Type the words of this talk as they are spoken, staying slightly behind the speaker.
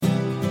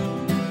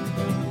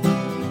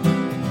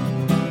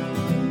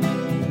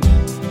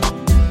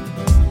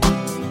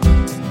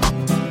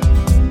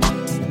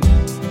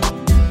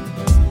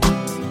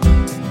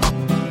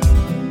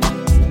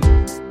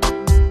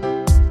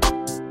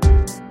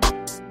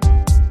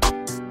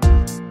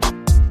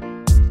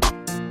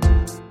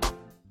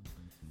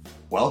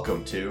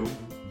Welcome to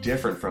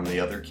Different from the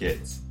Other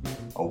Kids,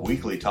 a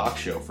weekly talk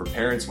show for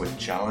parents with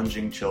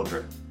challenging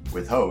children,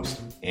 with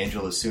host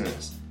Angela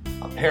Sunas,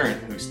 a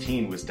parent whose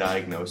teen was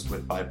diagnosed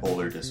with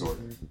bipolar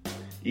disorder.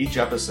 Each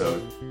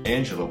episode,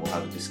 Angela will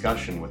have a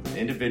discussion with an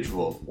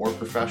individual or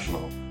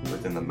professional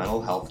within the mental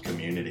health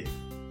community.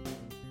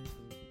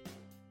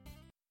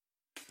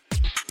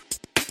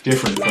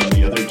 Different from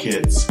the Other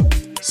Kids,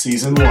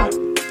 Season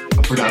 1,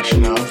 a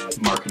production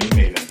of Marketing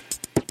Maven.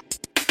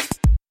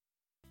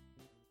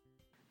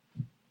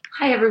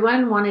 Hi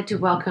everyone, wanted to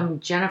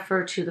welcome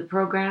Jennifer to the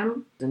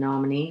program, the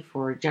nominee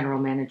for General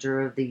Manager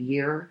of the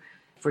Year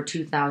for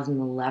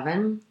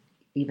 2011,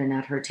 even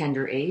at her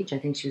tender age. I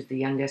think she was the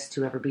youngest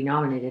to ever be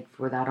nominated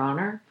for that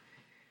honor.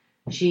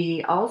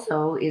 She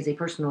also is a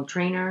personal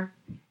trainer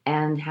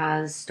and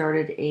has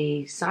started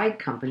a side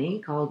company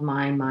called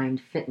My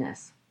Mind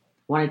Fitness.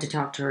 Wanted to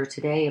talk to her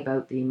today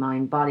about the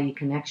mind-body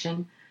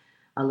connection,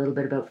 a little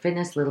bit about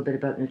fitness, a little bit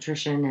about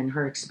nutrition, and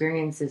her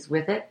experiences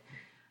with it.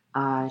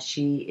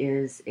 She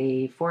is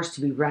a force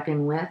to be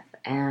reckoned with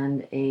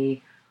and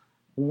a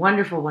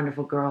wonderful,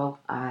 wonderful girl.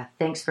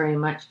 Thanks very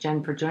much,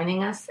 Jen, for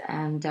joining us,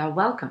 and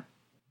welcome.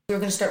 We're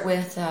going to start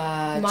with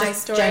my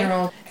story.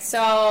 General.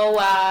 So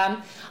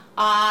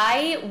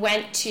I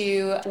went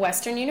to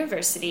Western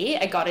University.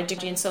 I got a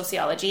degree in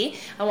sociology.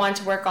 I wanted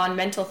to work on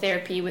mental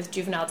therapy with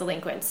juvenile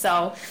delinquents.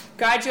 So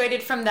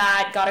graduated from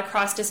that, got a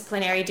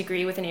cross-disciplinary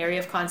degree with an area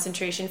of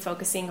concentration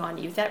focusing on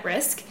youth at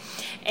risk,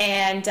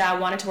 and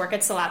wanted to work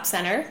at SALAP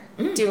Center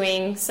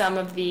doing some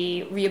of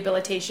the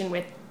rehabilitation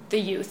with the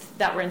youth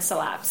that were in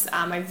SALAPs.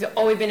 I've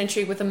always been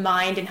intrigued with the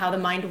mind and how the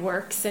mind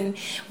works and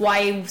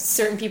why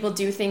certain people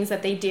do things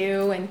that they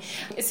do. And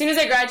as soon as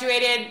I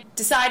graduated,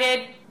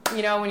 decided,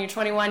 you know, when you're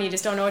 21, you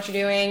just don't know what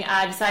you're doing.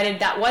 I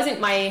decided that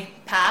wasn't my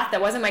path, that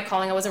wasn't my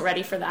calling. I wasn't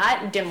ready for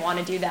that, didn't want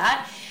to do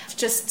that.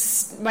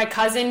 Just my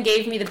cousin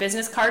gave me the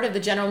business card of the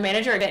general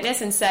manager at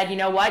Fitness and said, you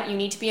know what, you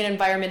need to be in an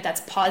environment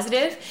that's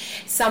positive,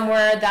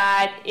 somewhere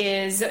that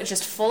is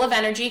just full of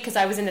energy, because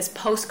I was in this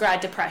post-grad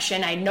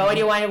depression. I had no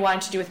idea what I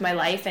wanted to do with my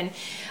life. And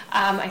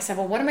I said,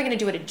 well, what am I going to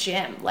do at a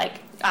gym? Like,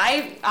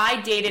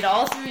 I dated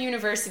all through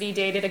university,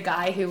 dated a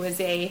guy who was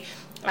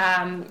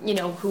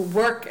who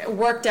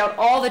worked out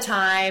all the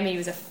time. He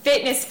was a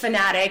fitness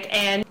fanatic,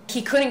 and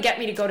he couldn't get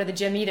me to go to the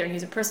gym either. And he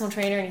was a personal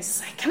trainer, and he's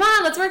like, come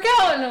on, let's work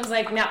out. And I was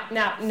like, no,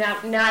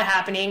 not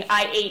happening.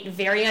 I ate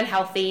very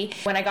unhealthy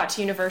when I got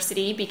to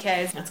university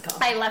because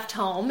I left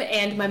home,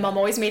 and my mom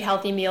always made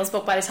healthy meals.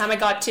 But by the time I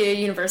got to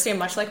university, I'm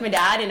much like my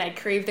dad, and I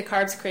craved the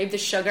carbs, craved the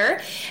sugar,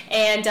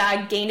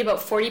 and gained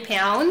about 40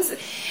 pounds,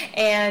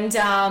 and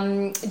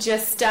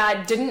just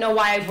didn't know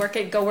why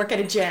I'd go work at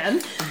a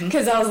gym,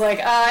 because I was like,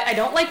 I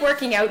don't like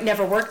working out,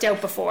 never worked out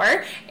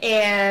before,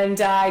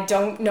 and I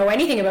don't know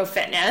anything about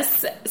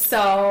fitness.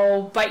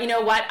 So, but you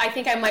know what? I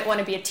think I might want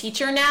to be a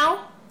teacher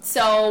now.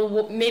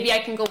 So maybe I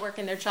can go work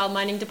in their child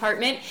minding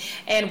department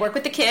and work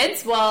with the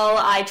kids while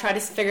I try to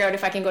figure out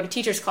if I can go to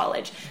teacher's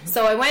college.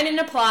 So I went and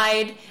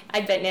applied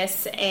at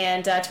Fitness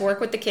and to work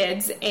with the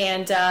kids.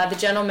 And the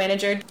general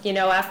manager, you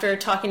know, after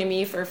talking to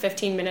me for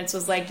 15 minutes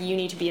was like, you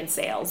need to be in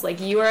sales. Like,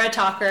 you are a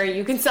talker.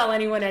 You can sell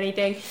anyone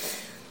anything.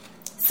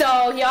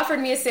 So he offered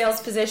me a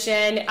sales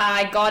position.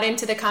 I got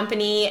into the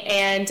company,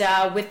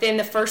 and within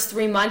the first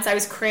 3 months, I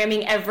was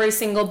cramming every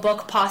single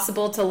book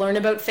possible to learn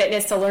about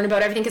fitness, to learn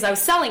about everything, because I was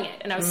selling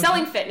it. And I was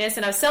selling fitness,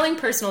 and I was selling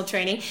personal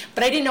training,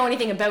 but I didn't know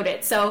anything about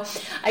it. So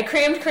I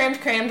crammed,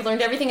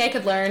 learned everything I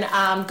could learn,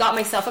 got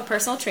myself a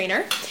personal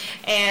trainer,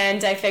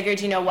 and I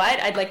figured, you know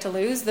what, I'd like to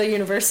lose the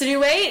university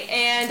weight,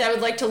 and I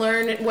would like to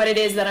learn what it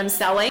is that I'm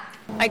selling.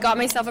 I got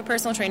myself a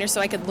personal trainer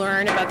so I could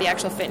learn about the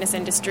actual fitness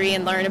industry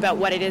and learn about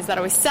what it is that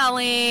I was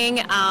selling,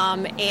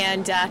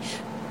 and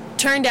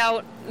turned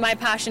out my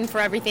passion for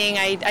everything.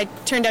 I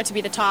turned out to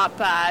be the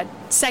top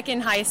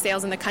second highest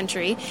sales in the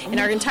country in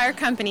our entire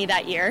company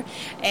that year,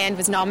 and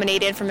was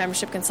nominated for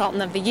Membership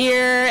Consultant of the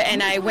Year,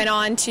 and I went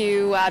on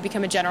to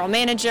become a general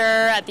manager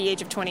at the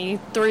age of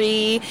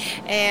 23,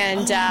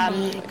 and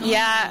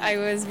I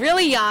was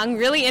really young,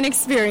 really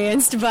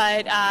inexperienced,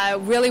 but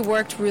really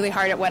worked really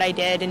hard at what I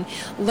did, and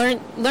learned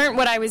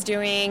what I was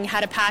doing,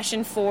 had a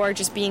passion for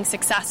just being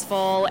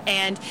successful.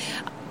 And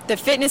the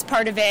fitness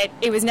part of it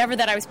was never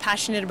that I was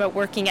passionate about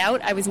working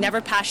out. I was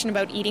never passionate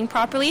about eating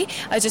properly.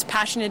 I was just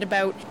passionate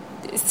about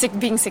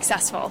being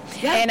successful.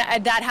 Yeah.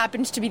 And that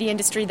happened to be the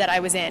industry that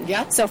I was in.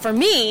 Yeah. So for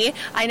me,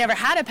 I never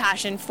had a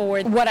passion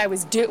for what I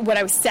was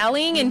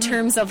selling in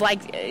terms of,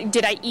 like,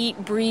 did I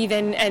eat, breathe,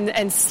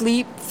 and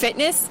sleep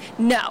fitness?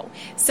 No.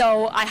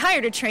 So I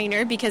hired a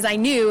trainer because I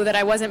knew that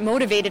I wasn't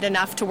motivated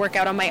enough to work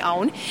out on my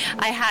own.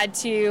 I had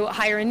to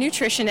hire a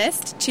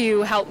nutritionist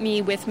to help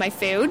me with my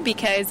food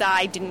because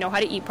I didn't know how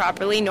to eat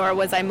properly, nor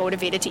was I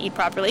motivated to eat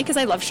properly because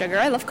I love sugar,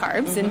 I love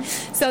carbs, and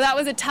so that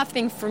was a tough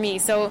thing for me.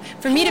 So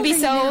for me to be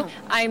so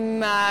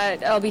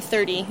I'll be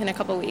 30 in a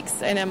couple of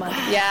weeks, in a month.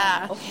 Wow.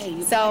 Yeah. Okay.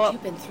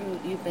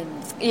 You've been.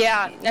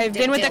 Yeah, I've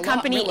been with the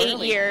company 8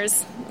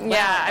 years. Wow.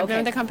 Yeah, I've been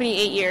with the company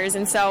 8 years,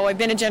 and so I've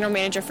been a general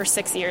manager for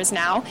 6 years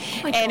now.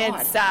 Oh my and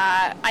God. It's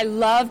I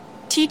love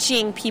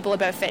teaching people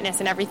about fitness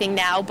and everything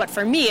now, but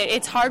for me,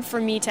 it's hard for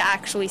me to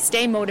actually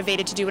stay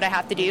motivated to do what I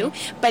have to do.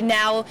 But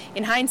now,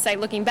 in hindsight,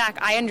 looking back,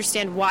 I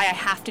understand why I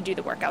have to do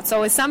the workout.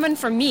 So as someone,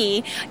 for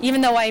me,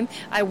 even though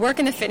I work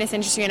in the fitness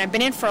industry and I've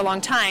been in it for a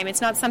long time,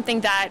 it's not something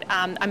that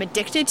I'm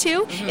addicted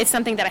to. It's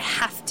something that I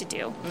have to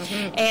do.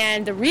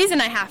 And the reason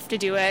I have to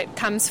do it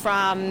comes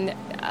from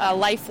a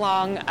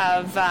lifelong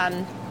of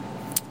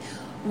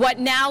what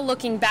now,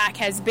 looking back,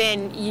 has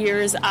been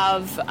years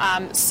of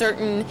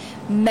certain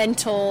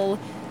mental,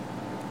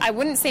 I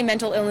wouldn't say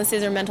mental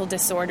illnesses or mental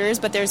disorders,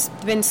 but there's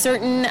been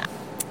certain,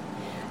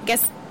 I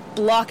guess,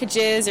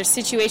 blockages or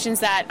situations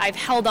that I've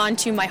held on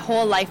to my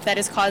whole life that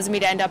has caused me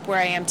to end up where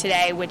I am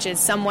today, which is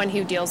someone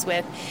who deals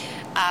with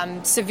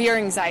severe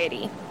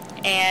anxiety.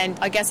 And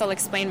I guess I'll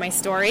explain my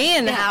story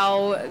and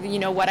how,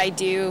 what I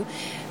do,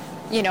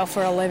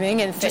 for a living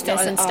and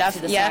fitness and stuff.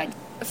 Side.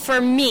 For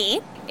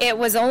me, it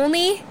was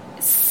only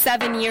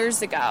 7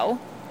 years ago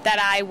that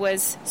I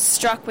was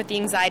struck with the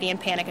anxiety and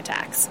panic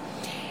attacks.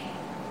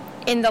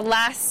 In the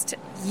last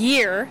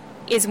year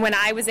is when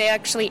I was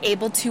actually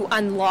able to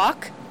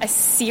unlock a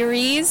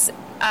series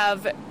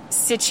of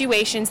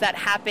situations that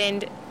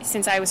happened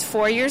since I was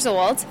 4 years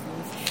old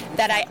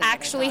that I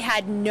actually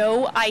had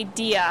no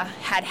idea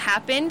had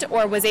happened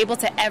or was able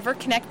to ever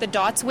connect the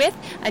dots with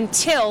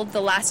until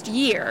the last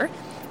year,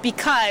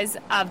 because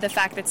of the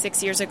fact that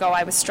 6 years ago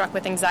I was struck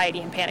with anxiety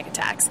and panic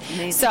attacks.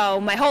 Amazing.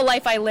 So my whole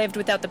life I lived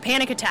without the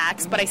panic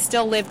attacks, but I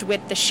still lived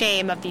with the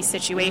shame of these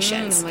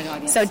situations. Oh my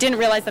God, yes. So didn't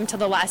realize them till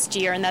the last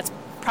year, and that's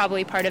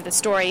probably part of the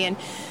story and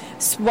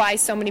why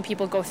so many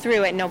people go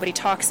through it and nobody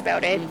talks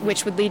about it,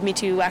 which would lead me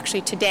to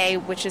actually today,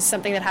 which is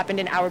something that happened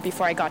an hour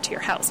before I got to your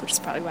house, which is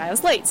probably why I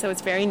was late. So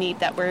it's very neat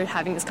that we're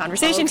having this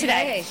conversation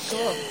today.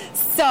 Cool.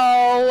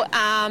 So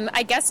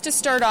I guess to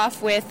start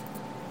off with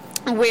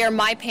where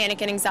my panic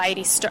and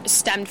anxiety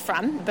stemmed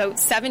from. About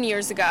 7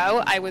 years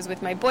ago, I was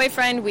with my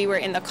boyfriend. We were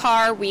in the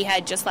car. We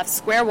had just left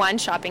Square One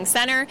shopping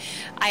center.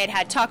 I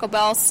had Taco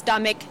Bell,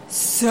 stomach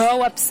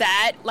so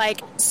upset.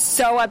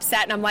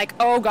 And I'm like,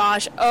 oh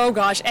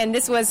gosh. And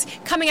this was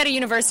coming out of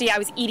university. I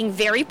was eating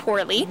very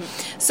poorly.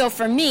 So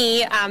for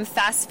me,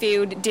 fast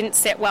food didn't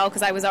sit well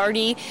because I was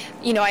already,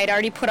 I had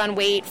already put on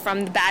weight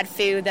from the bad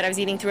food that I was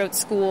eating throughout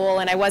school,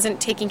 and I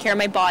wasn't taking care of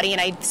my body.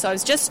 So I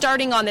was just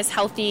starting on this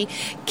healthy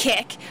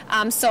kick.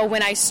 So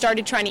when I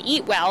started trying to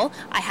eat well,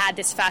 I had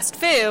this fast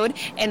food,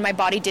 and my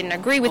body didn't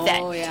agree with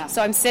it. Yeah.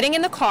 So I'm sitting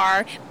in the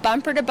car,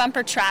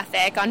 bumper-to-bumper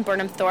traffic on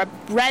Burnham Thorpe,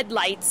 red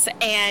lights,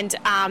 and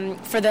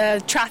for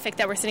the traffic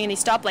that were sitting in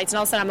these stoplights, and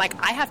all of a sudden I'm like,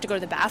 I have to go to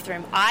the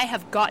bathroom. I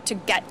have got to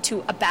get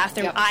to a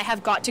bathroom. Yep. I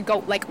have got to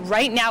go,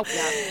 right now,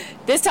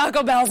 this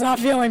Taco Bell's not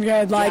feeling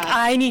good.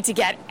 I need to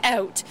get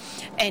out.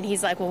 And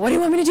he's like, well, what do you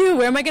want me to do?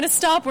 Where am I going to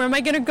stop? Where am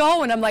I going to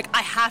go? And I'm like,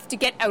 I have to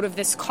get out of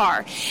this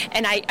car.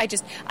 And I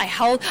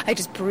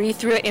just breathed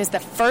through it. It was the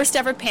first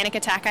ever panic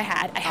attack I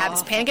had. I had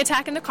this panic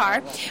attack in the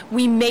car.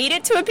 We made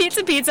it to a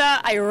pizza.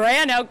 I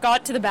ran out,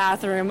 got to the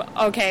bathroom.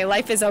 Okay,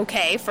 life is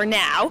okay for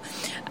now.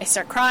 I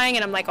start crying,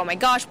 and I'm like, oh my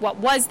gosh, what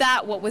was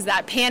that? What was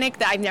that panic?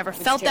 That I've never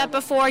felt that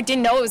before. I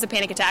didn't know it was a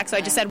panic attack, so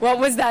I just said, what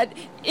was that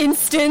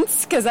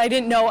instance? Because I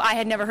didn't know, I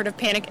had never heard of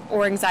panic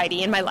or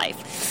anxiety in my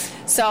life.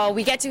 So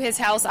we get to his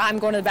house. I'm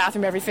going to the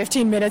bathroom every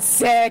 15 minutes,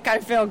 sick. I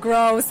feel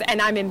gross,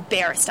 and I'm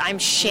embarrassed. I'm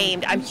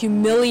shamed. I'm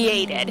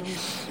humiliated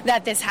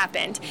that this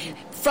happened.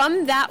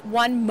 From that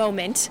one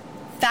moment,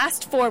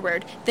 fast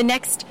forward, the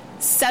next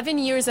 7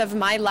 years of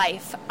my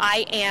life,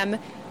 I am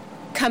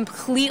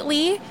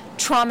completely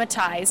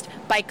traumatized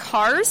by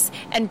cars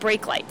and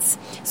brake lights.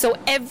 So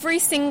every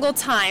single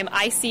time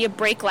I see a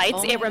brake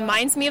lights, it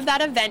reminds me of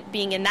that event,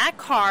 being in that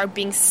car,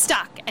 being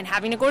stuck and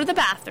having to go to the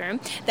bathroom,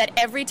 that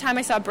every time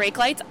I saw brake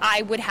lights,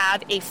 I would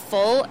have a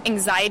full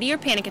anxiety or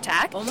panic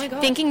attack,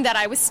 thinking that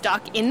I was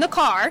stuck in the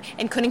car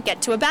and couldn't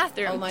get to a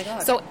bathroom. Oh my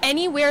God. So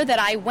anywhere that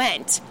I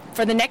went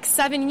for the next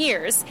 7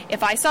 years,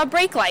 if I saw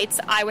brake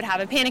lights, I would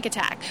have a panic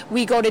attack.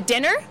 We go to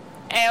dinner.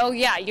 Oh,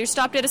 yeah, you're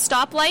stopped at a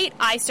stoplight,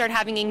 I start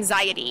having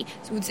anxiety.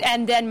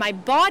 And then my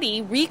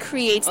body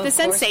recreates the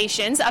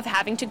sensations of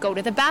having to go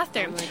to the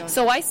bathroom.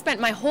 So I spent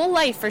my whole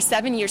life for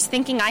 7 years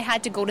thinking I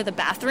had to go to the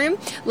bathroom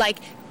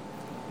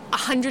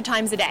 100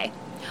 times a day.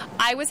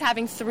 I was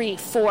having 3,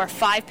 4,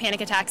 5 panic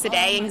attacks a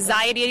day,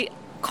 anxiety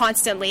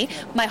constantly.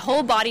 My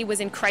whole body was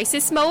in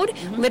crisis mode,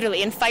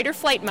 literally in fight or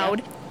flight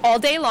mode, all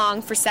day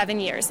long for 7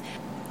 years.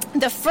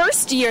 The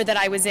first year that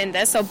I was in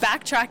this, so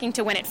backtracking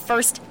to when it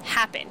first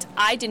happened,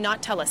 I did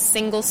not tell a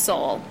single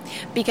soul,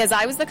 because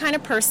I was the kind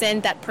of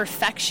person that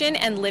perfection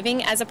and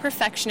living as a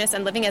perfectionist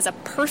and living as a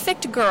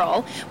perfect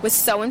girl was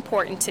so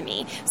important to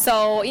me.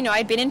 So,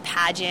 I'd been in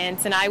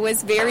pageants and I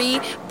was very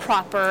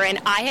proper,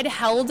 and I had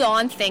held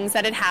on things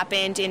that had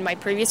happened in my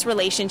previous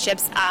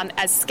relationships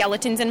as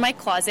skeletons in my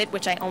closet,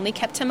 which I only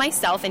kept to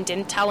myself and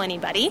didn't tell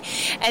anybody.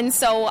 And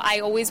so I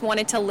always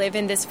wanted to live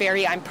in this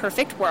very I'm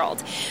perfect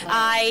world.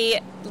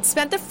 I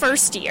spent the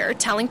first year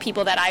telling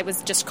people that I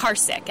was just car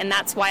sick, and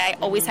that's why I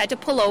always had to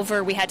pull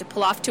over. We had to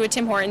pull off to a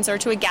Tim Hortons or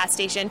to a gas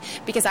station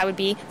because I would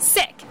be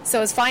sick. So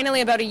it was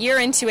finally about a year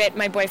into it,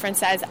 my boyfriend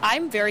says,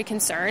 I'm very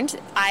concerned.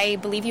 I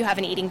believe you have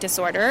an eating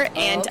disorder,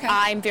 and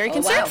I'm very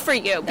concerned for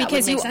you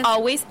because you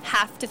always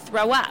have to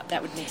throw up.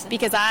 That would make sense.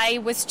 Because I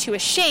was too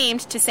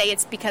ashamed to say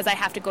it's because I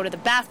have to go to the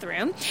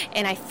bathroom,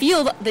 and I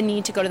feel the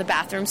need to go to the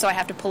bathroom, so I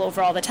have to pull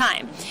over all the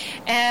time.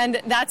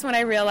 And that's when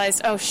I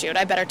realized, oh shoot,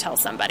 I better tell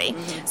somebody.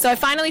 Mm-hmm. So I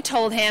finally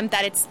told him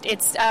that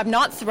it's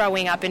not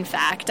throwing up, in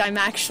fact.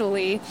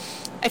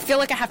 I feel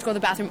like I have to go to the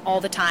bathroom all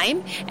the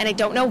time, and I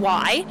don't know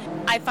why.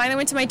 I finally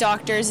went to my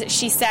doctor's.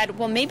 She said,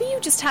 well, maybe you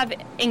just have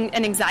an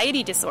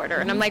anxiety disorder.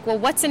 And I'm like, well,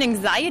 what's an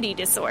anxiety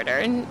disorder?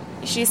 And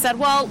she said,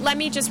 well, let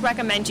me just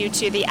recommend you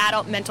to the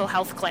adult mental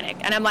health clinic.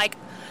 And I'm like,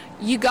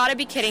 you gotta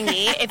be kidding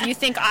me. If you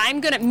think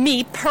I'm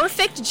gonna,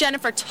 perfect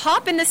Jennifer,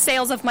 top in the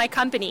sales of my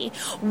company,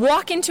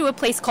 walk into a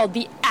place called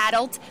the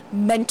Adult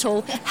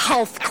Mental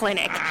Health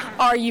Clinic.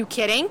 Are you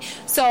kidding?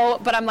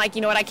 But I'm like,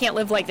 you know what, I can't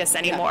live like this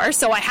anymore,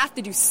 so I have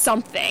to do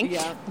something.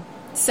 Yeah.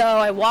 So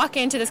I walk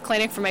into this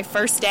clinic for my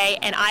first day,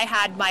 and I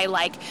had my,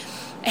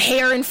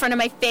 hair in front of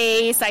my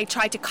face. I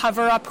tried to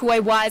cover up who I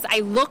was. I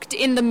looked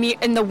in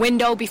the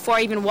window before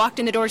I even walked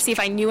in the door to see if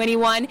I knew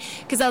anyone,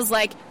 because I was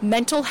like,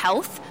 mental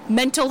health.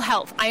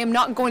 I am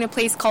not going to a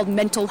place called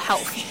mental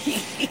health.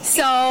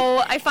 So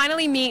I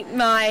finally meet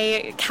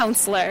my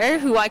counselor,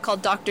 who I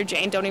called Dr.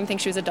 Jane. Don't even think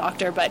she was a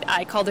doctor, but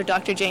I called her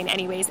Dr. Jane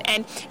anyways.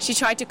 And she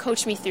tried to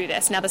coach me through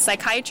this. Now, the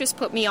psychiatrist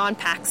put me on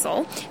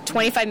Paxil,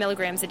 25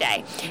 milligrams a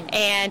day.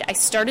 And I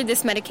started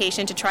this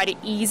medication to try to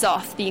ease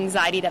off the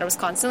anxiety that I was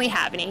constantly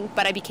having,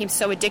 but I became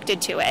so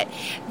addicted to it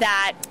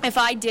that if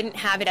I didn't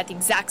have it at the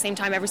exact same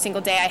time every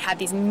single day, I had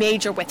these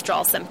major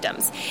withdrawal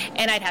symptoms.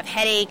 And I'd have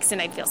headaches,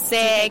 and I'd feel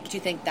sick. Do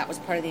you think that was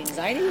part of the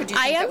anxiety, or do you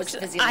think that was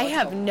physiological? I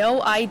have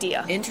no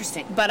idea.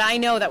 Interesting. But I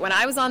know that when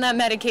I was on that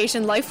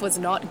medication, life was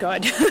not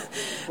good.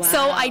 Wow. So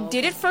I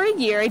did it for a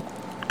year.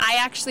 I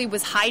actually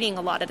was hiding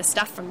a lot of the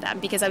stuff from them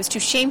because I was too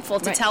shameful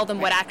to tell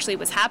them what actually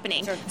was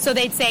happening. Sure. So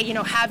they'd say,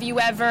 have you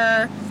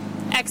ever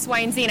X, Y,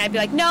 and Z? And I'd be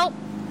like, no.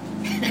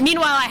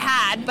 Meanwhile, I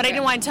had, but I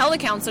didn't want to tell the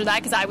counselor that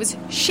because I was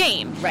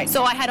shame. Right.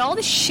 So I had all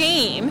the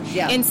shame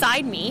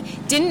inside me,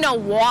 didn't know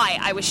why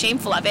I was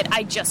shameful of it.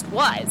 I just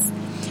was.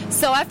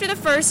 So after the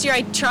first year,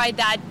 I tried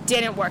that,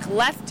 didn't work.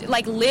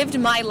 Lived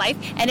my life,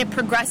 and it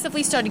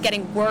progressively started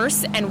getting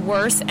worse and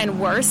worse and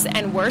worse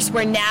and worse,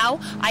 where now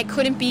I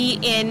couldn't be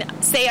in,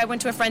 say I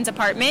went to a friend's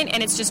apartment,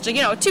 and it's just, a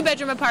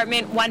 2-bedroom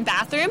apartment, 1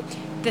 bathroom.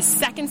 The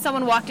second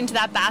someone walked into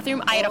that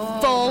bathroom, I had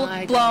a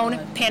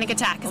full-blown panic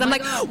attack. Because I'm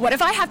like, what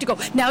if I have to go?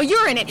 Now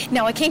you're in it.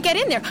 Now I can't get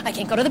in there. I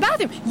can't go to the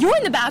bathroom. You're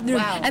in the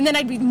bathroom. Wow. And then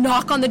I'd be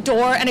knock on the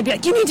door, and I'd be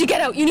like, you need to get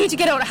out. You need to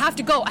get out. I have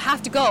to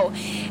go.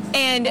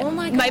 And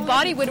my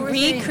body would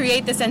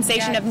recreate the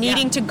sensation of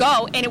needing to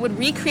go, and it would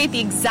recreate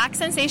the exact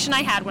sensation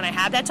I had when I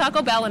had that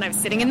Taco Bell and I was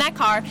sitting in that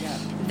car. Yeah.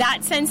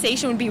 That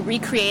sensation would be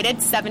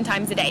recreated 7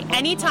 times a day.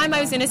 Anytime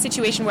I was in a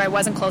situation where I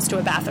wasn't close to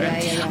a bathroom,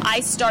 I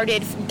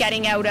started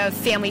getting out of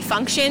family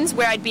functions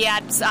where I'd be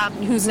at,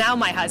 who's now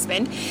my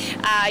husband.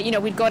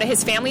 We'd go to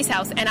his family's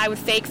house, and I would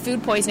fake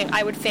food poisoning.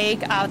 I would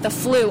fake the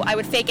flu. I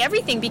would fake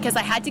everything because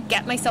I had to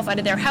get myself out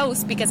of their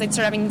house because I'd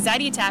start having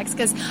anxiety attacks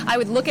because I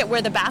would look at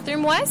where the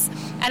bathroom was,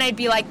 and I'd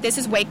be like, this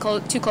is way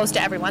too close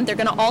to everyone. They're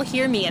going to all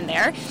hear me in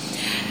there.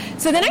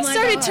 So then I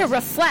started to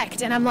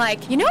reflect, and I'm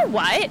like, you know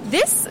what?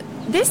 This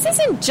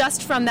isn't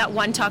just from that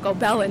one Taco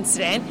Bell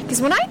incident,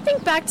 because when I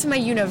think back to my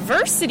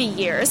university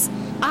years,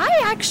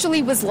 I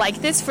actually was like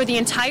this for the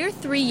entire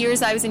 3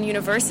 years I was in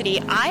university.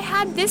 I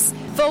had this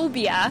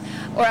phobia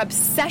or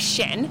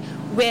obsession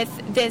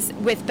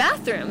with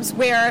bathrooms,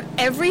 where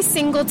every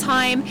single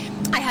time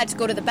I had to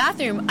go to the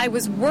bathroom, I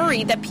was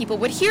worried that people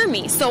would hear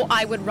me. So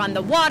I would run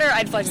the water,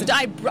 I'd flush the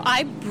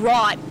I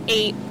brought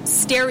a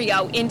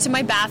stereo into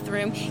my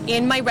bathroom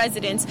in my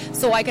residence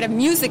so I could have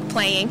music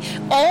playing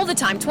all the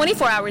time,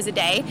 24 hours a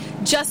day,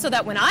 just so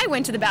that when I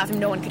went to the bathroom,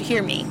 no one could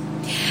hear me.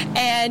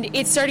 And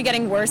it started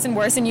getting worse and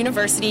worse in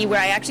university, where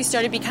I actually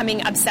started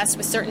becoming obsessed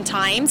with certain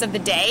times of the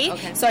day.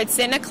 Okay. So I'd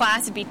sit in a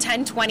class, it'd be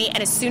 10:20,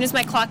 and as soon as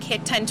my clock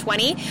hit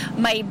 10:20,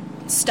 my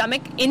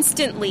stomach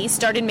instantly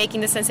started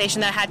making the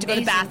sensation that I had to go to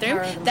the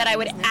bathroom, that I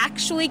would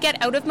actually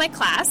get out of my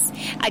class,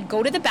 I'd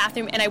go to the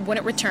bathroom, and I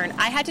wouldn't return.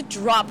 I had to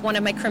drop one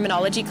of my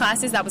criminology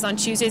classes that was on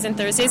Tuesdays and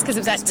Thursdays because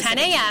it was at 10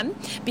 a.m.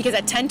 because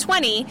at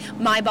 10:20,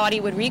 my body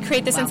would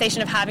recreate the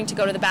sensation of having to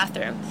go to the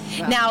bathroom.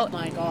 Wow. Now,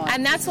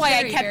 and that's why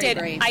I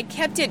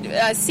kept it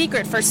a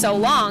secret for so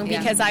long,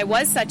 because I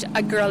was such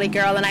a girly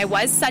girl, and I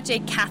was such a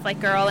Catholic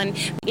girl, and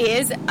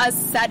is a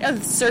set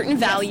of certain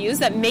values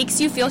that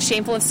makes you feel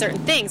shameful of certain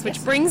things,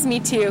 which brings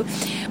me to,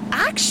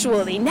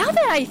 actually, now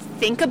that I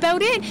think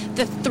about it,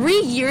 the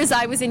 3 years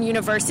I was in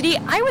university,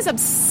 I was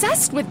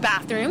obsessed with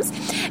bathrooms.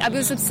 I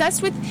was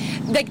obsessed with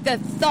the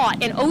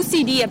thought and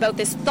OCD about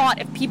this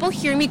thought if people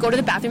hear me go to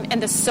the bathroom,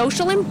 and the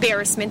social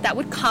embarrassment that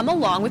would come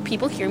along with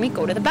people hearing me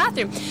go to the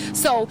bathroom.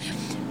 So,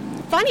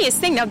 funniest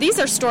thing, now these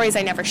are stories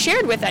I never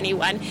shared with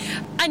anyone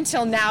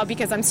until now,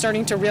 because I'm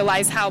starting to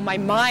realize how my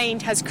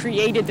mind has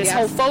created this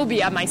whole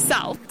phobia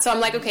myself. So I'm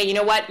like, okay, you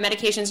know what?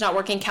 Medication's not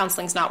working,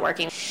 counseling's not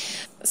working.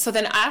 So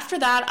then after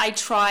that, I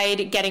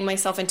tried getting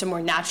myself into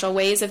more natural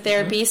ways of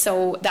therapy.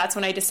 So that's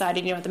when I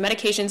decided, the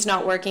medication's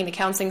not working, the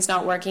counseling's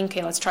not working.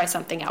 Okay, let's try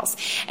something else.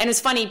 And it's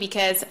funny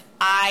because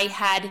I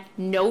had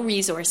no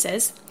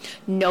resources.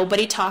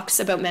 Nobody talks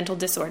about mental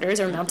disorders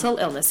or mental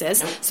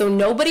illnesses. So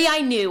nobody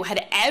I knew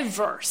had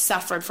ever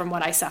suffered from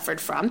what I suffered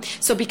from.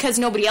 So because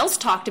nobody else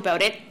talked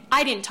about it,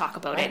 I didn't talk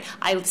about it.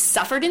 I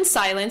suffered in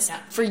silence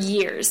for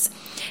years.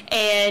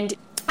 And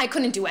I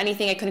couldn't do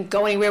anything. I couldn't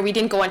go anywhere. We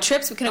didn't go on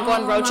trips. We couldn't go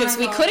on road trips.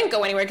 We couldn't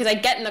go anywhere because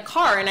I'd get in the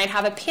car and I'd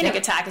have a panic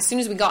attack as soon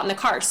as we got in the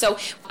car. So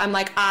I'm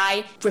like,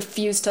 I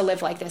refuse to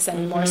live like this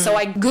anymore. So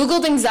I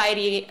Googled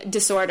anxiety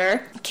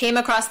disorder, came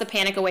across the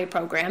Panic Away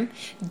program,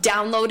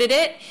 downloaded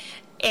it,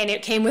 and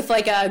it came with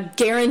like a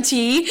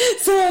guarantee.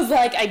 So I was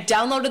like, I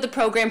downloaded the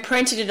program,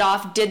 printed it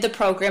off, did the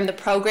program. The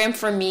program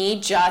for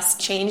me just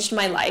changed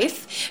my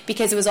life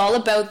because it was all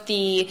about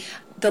the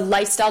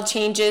lifestyle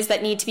changes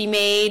that need to be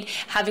made,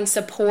 having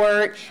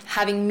support,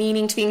 having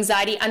meaning to the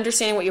anxiety,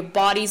 understanding what your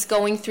body's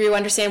going through,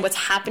 understanding what's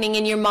happening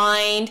in your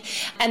mind,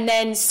 and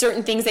then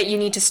certain things that you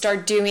need to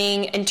start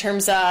doing in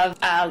terms of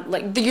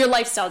your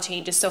lifestyle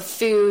changes. So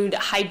food,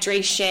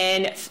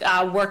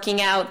 hydration,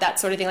 working out, that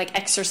sort of thing, like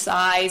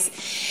exercise.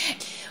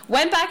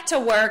 Went back to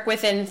work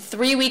within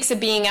 3 weeks of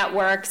being at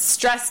work.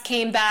 Stress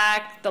came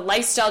back. The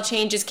lifestyle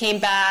changes came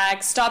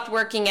back. Stopped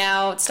working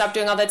out. Stopped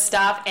doing all that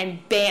stuff.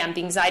 And bam,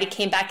 the anxiety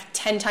came back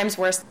 10 times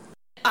worse.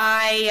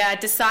 I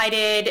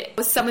decided,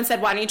 someone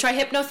said, why don't you try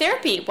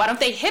hypnotherapy? Why don't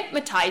they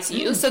hypnotize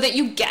you so that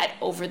you get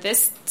over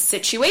this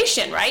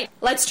situation, right?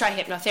 Let's try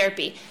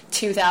hypnotherapy.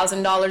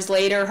 $2,000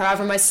 later,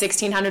 however much,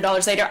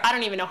 $1,600 later, I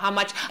don't even know how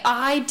much.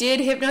 I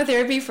did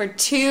hypnotherapy for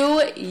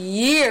 2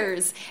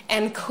 years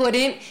and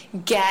couldn't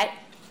get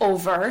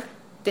over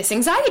this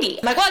anxiety.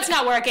 I'm like, well, it's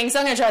not working, so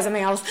I'm going to try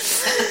something else.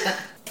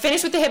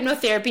 Finished with the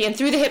hypnotherapy, and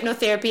through the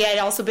hypnotherapy, I'd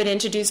also been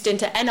introduced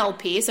into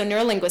NLP, so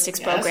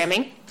neurolinguistics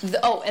programming.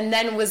 And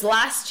then it was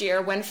last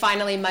year when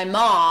finally my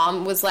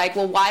mom was like,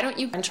 well, why don't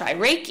you try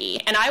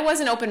Reiki? And I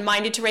wasn't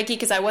open-minded to Reiki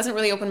because I wasn't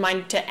really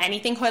open-minded to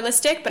anything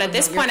holistic, but at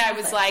this point I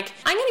was like,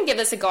 I'm going to give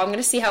this a go. I'm going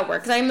to see how it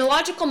works. I'm a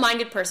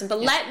logical-minded person,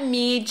 but let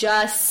me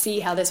just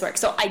see how this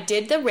works. So I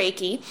did the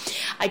Reiki.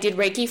 I did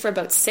Reiki for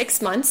about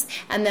 6 months,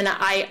 and then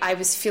I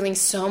was feeling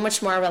so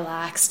much more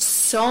relaxed,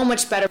 so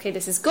much better. Okay,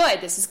 this is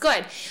good. This is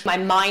good. My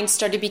mind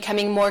started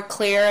becoming more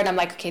clear, and I'm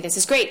like, okay, this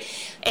is great.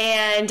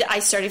 And I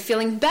started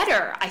feeling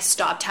better. I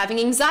stopped having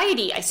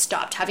anxiety. I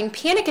stopped having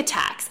panic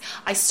attacks.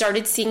 I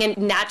started seeing a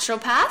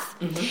naturopath.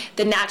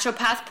 The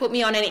naturopath put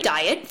me on a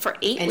diet for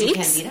 8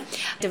 weeks.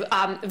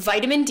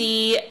 Vitamin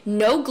D,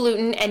 no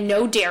gluten, and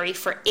no dairy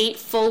for 8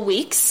 full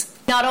weeks.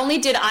 Not only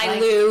did I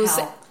lose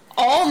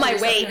all my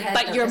weight,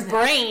 but your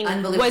brain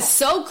was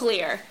so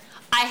clear.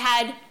 I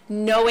had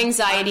no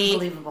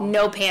anxiety,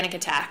 no panic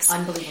attacks.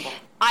 Unbelievable.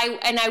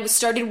 I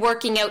started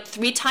working out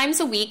 3 times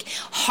a week,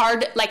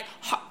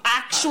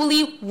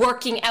 actually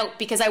working out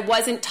because I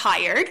wasn't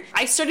tired.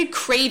 I started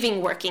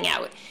craving working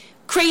out.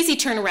 Crazy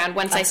turnaround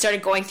once I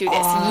started going through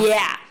this.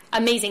 Yeah.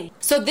 Amazing.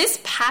 So this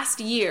past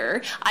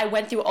year, I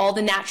went through all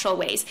the natural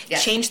ways,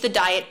 changed the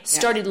diet,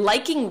 started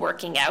liking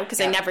working out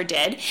because I never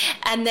did,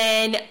 and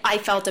then I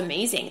felt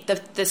amazing.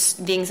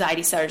 The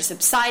anxiety started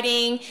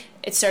subsiding.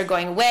 It started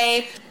going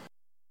away.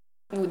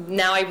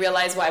 Now I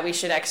realize why we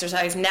should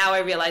exercise. Now I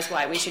realize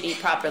why we should eat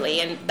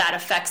properly, and that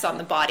affects on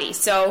the body.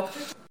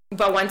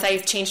 But once I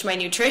changed my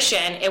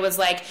nutrition, it was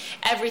like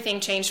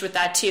everything changed with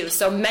that too.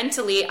 So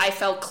mentally, I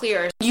felt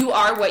clear. You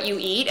are what you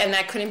eat, and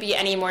that couldn't be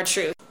any more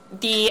true.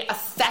 The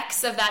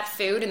effects of that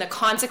food and the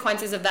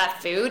consequences of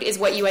that food is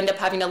what you end up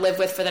having to live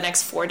with for the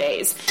next 4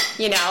 days,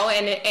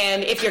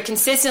 and if you're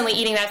consistently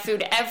eating that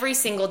food every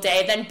single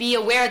day, then be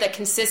aware that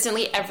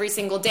consistently every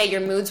single day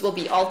your moods will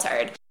be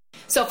altered.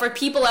 So for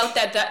people out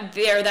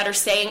there that are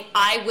saying,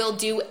 I will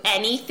do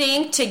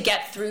anything to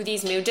get through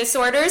these mood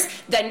disorders,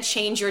 then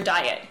change your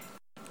diet.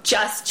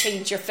 Just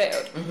change your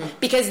food,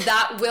 because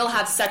that will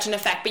have such an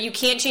effect. But you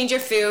can't change your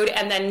food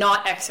and then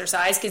not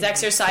exercise, because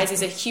exercise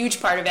is a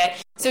huge part of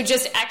it. So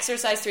just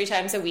exercise 3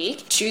 times a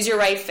week, choose your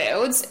right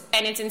foods,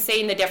 and it's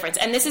insane the difference.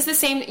 And this is the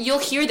same, you'll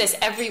hear this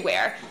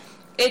everywhere.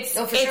 It's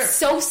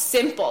so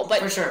simple,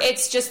 but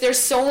it's just there's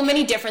so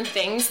many different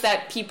things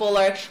that people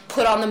are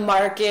put on the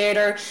market,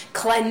 or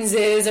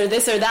cleanses or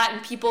this or that,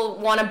 and people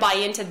want to buy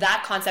into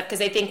that concept because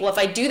they think, well, if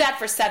I do that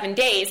for 7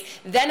 days,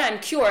 then I'm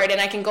cured and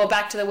I can go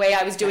back to the way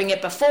I was doing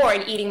it before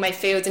and eating my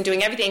foods and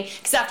doing everything,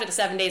 because after the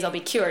 7 days I'll be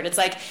cured. It's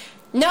like,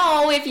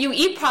 no, if you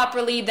eat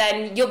properly,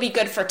 then you'll be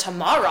good for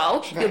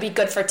tomorrow. You'll be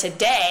good for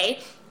today.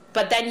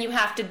 But then you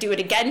have to do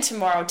it again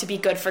tomorrow to be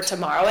good for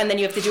tomorrow, and then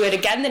you have to do it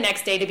again the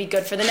next day to be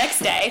good for the next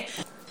day.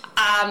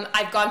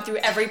 I've gone through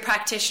every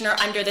practitioner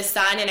under the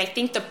sun, and I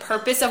think the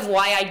purpose of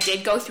why I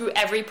did go through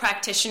every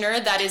practitioner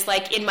that is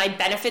like in my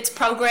benefits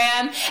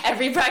program,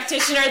 every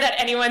practitioner that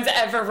anyone's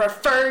ever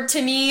referred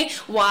to me.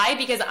 Why?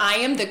 Because I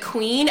am the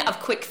queen of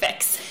quick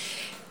fix.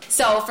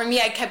 So for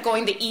me, I kept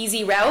going the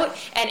easy route,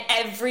 and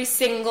every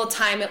single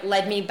time it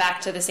led me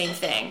back to the same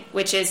thing,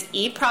 which is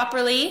eat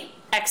properly,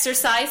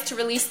 exercise to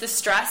release the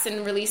stress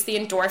and release the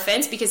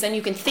endorphins, because then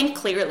you can think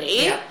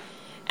clearly. Yeah.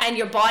 And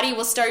your body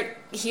will start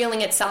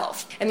healing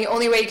itself. And the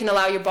only way you can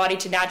allow your body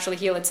to naturally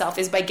heal itself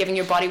is by giving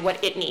your body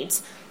what it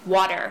needs.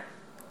 Water,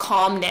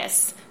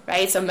 calmness,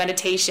 right? So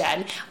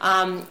meditation,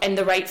 and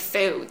the right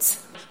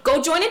foods. Go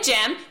join a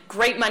gym,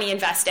 great money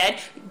invested.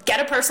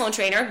 Get a personal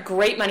trainer,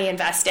 great money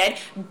invested.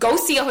 Go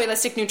see a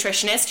holistic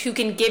nutritionist who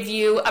can give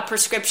you a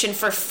prescription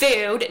for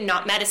food,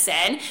 not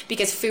medicine,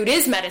 because food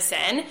is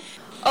medicine.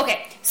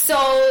 Okay,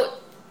 so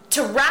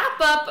to wrap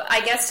up,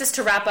 I guess just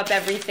to wrap up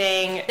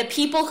everything, the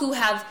people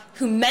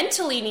who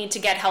mentally need to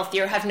get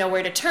healthier have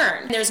nowhere to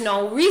turn. There's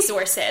no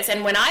resources.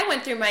 And when I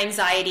went through my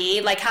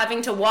anxiety, like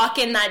having to walk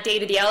in that day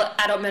to the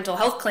adult mental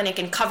health clinic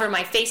and cover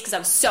my face because I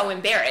was so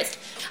embarrassed,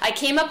 I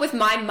came up with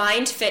my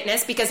Mind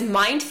Fitness, because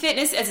Mind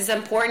Fitness is as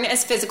important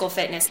as physical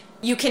fitness.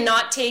 You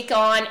cannot take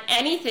on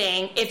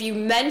anything if you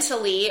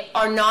mentally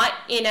are not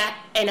in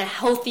a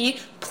healthy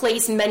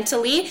place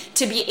mentally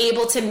to be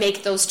able to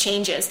make those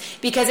changes,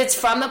 because it's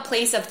from a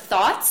place of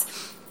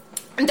thoughts.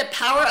 And the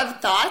power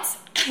of thoughts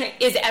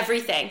is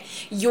everything.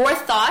 Your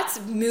thoughts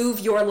move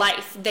your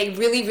life. They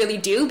really, really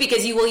do,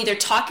 because you will either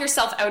talk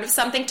yourself out of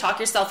something, talk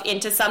yourself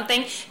into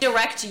something,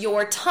 direct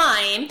your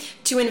time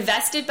to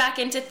invest it back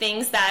into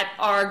things that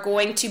are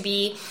going to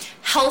be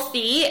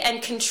healthy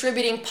and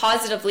contributing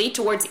positively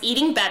towards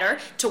eating better,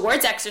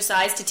 towards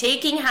exercise, to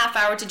taking a half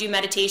hour to do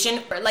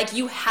meditation. Like,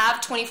 you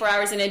have 24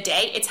 hours in a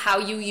day. It's how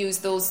you use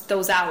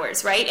those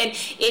hours, right? And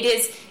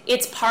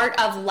it's part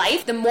of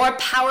life. The more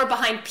power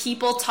behind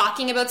people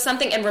talking about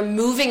something and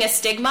removing a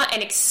stigma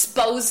and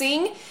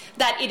exposing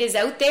that it is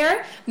out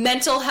there.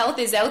 Mental health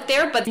is out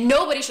there, but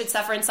nobody should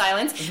suffer in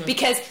silence,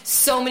 because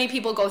so many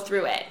people go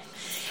through it.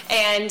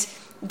 And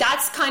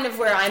that's kind of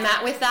where I'm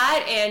at with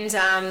that.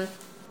 And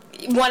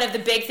one of the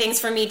big things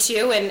for me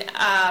too, and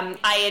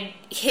I had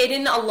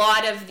hidden a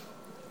lot of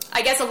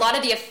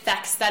the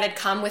effects that had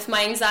come with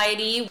my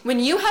anxiety. When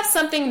you have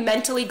something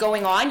mentally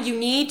going on, you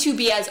need to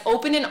be as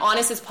open and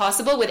honest as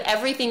possible with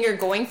everything you're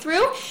going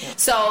through. Yeah.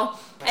 So,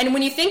 and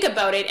when you think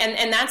about it,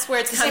 and that's where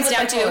it comes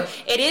down to,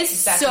 it is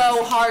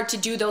so hard to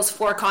do those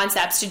 4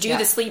 concepts, to do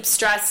the sleep,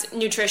 stress,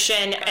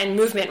 nutrition, and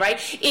movement, right?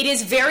 It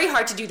is very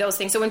hard to do those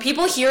things. So when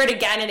people hear it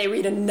again and they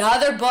read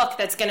another book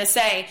that's going to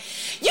say,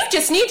 you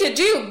just need to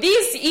do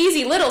these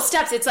easy little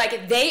steps, it's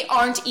like, they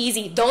aren't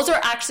easy. Those are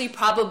actually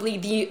probably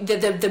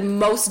the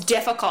most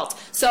difficult.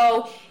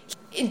 So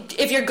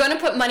if you're going to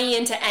put money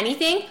into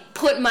anything,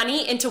 put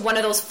money into one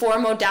of those 4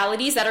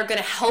 modalities that are going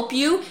to help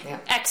you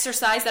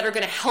exercise, that are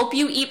going to help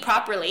you eat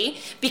properly,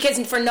 because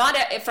for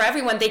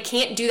everyone, they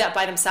can't do that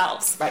by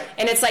themselves. Right.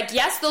 And it's like,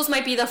 yes, those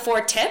might be the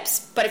 4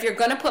 tips, but if you're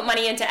going to put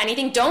money into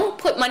anything, don't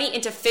put money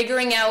into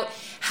figuring out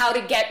how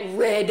to get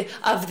rid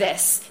of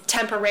this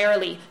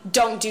temporarily.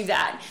 Don't do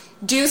that.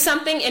 Do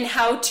something in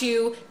how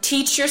to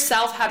teach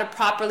yourself how to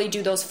properly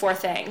do those 4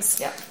 things.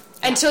 Yeah.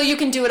 Until you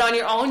can do it on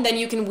your own, then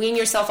you can wean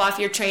yourself off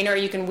your trainer, or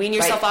you can wean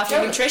yourself off your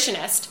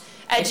nutritionist.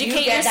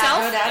 Educate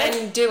yourself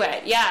and do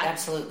it. Yeah.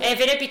 Absolutely. And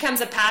if it becomes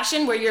a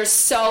passion where you're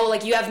so,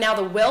 like, you have now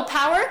the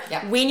willpower,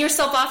 wean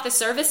yourself off the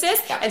services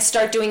and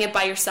start doing it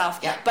by yourself.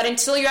 But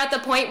until you're at the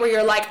point where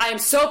you're like, I am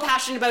so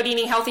passionate about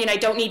eating healthy and I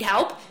don't need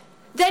help,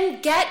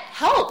 then get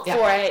help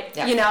for it,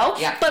 you know?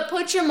 But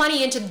put your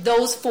money into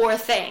those 4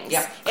 things,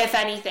 if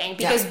anything,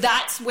 because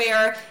that's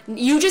where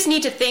you just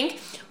need to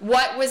think,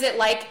 what was it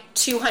like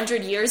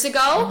 200 years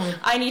ago?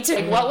 I need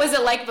to, what was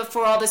it like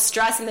before all the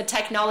stress and the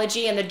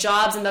technology and the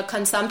jobs and the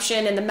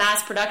consumption and the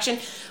mass production?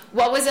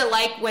 What was it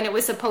like when it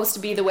was supposed to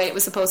be the way it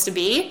was supposed to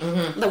be?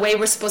 The way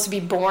we're supposed to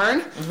be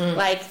born?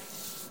 Like,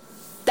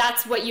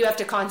 that's what you have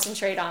to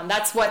concentrate on.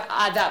 That's what,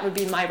 that would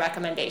be my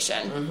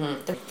recommendation.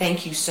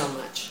 Thank you so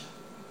much.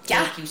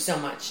 Thank you so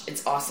much.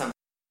 It's awesome.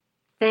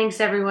 Thanks,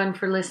 everyone,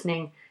 for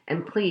listening.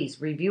 And please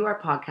review our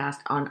podcast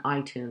on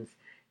iTunes.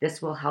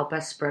 This will help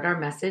us spread our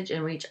message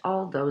and reach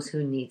all those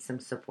who need some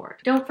support.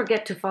 Don't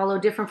forget to follow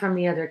Different from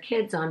the Other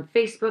Kids on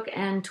Facebook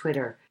and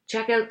Twitter.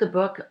 Check out the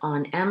book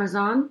on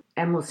Amazon,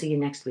 and we'll see you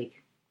next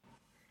week.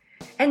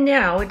 And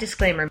now, a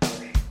disclaimer.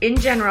 In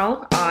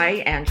general,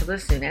 I, Angela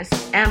Sunis,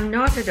 am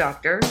not a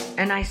doctor,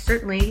 and I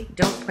certainly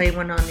don't play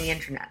one on the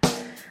internet.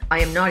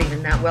 I am not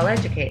even that well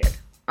educated.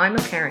 I'm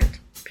a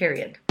parent,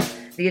 period.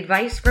 The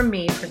advice from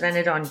me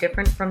presented on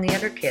Different from the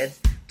Other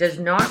Kids does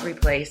not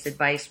replace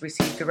advice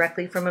received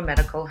directly from a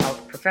medical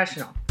health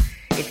professional.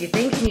 If you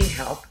think you need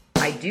help,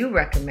 I do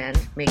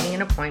recommend making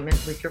an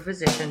appointment with your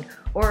physician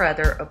or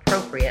other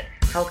appropriate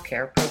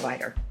healthcare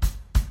provider.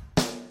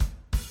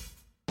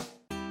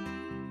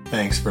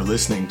 Thanks for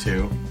listening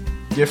to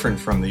Different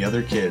from the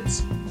Other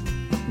Kids,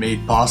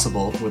 made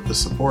possible with the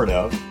support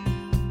of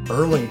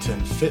Burlington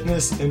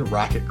Fitness and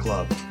Racket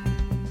Club.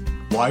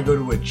 Why go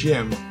to a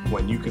gym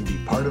when you can be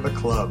part of a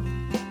club?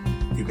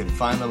 You can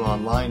find them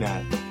online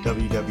at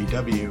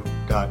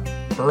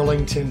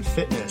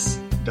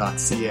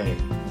www.burlingtonfitness.ca.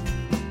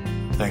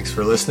 Thanks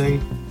for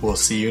listening. We'll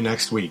see you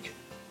next week.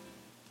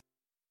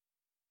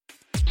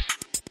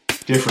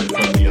 Different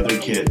from the Other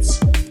Kids,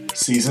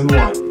 Season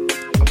 1,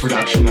 a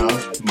production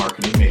of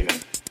Marketing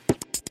Maven.